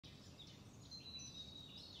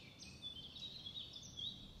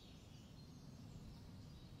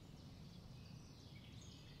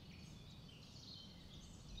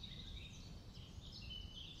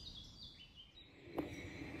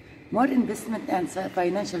More investment and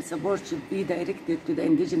financial support should be directed to the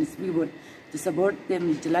indigenous people to support them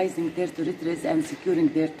utilizing their territories and securing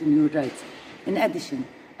their tenure rights. In addition,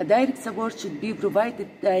 a direct support should be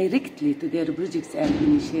provided directly to their projects and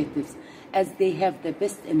initiatives, as they have the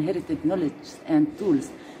best inherited knowledge and tools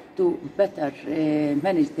to better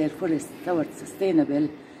manage their forests towards sustainable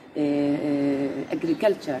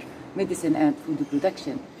agriculture, medicine, and food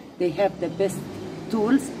production. They have the best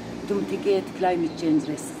tools to mitigate climate change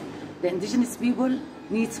risks. The indigenous people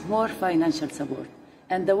needs more financial support,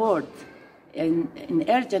 and the world in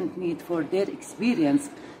urgent need for their experience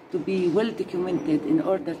to be well documented in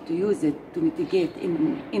order to use it to mitigate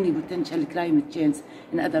any potential climate change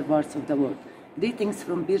in other parts of the world. Greetings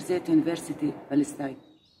from Birzeit University, Palestine.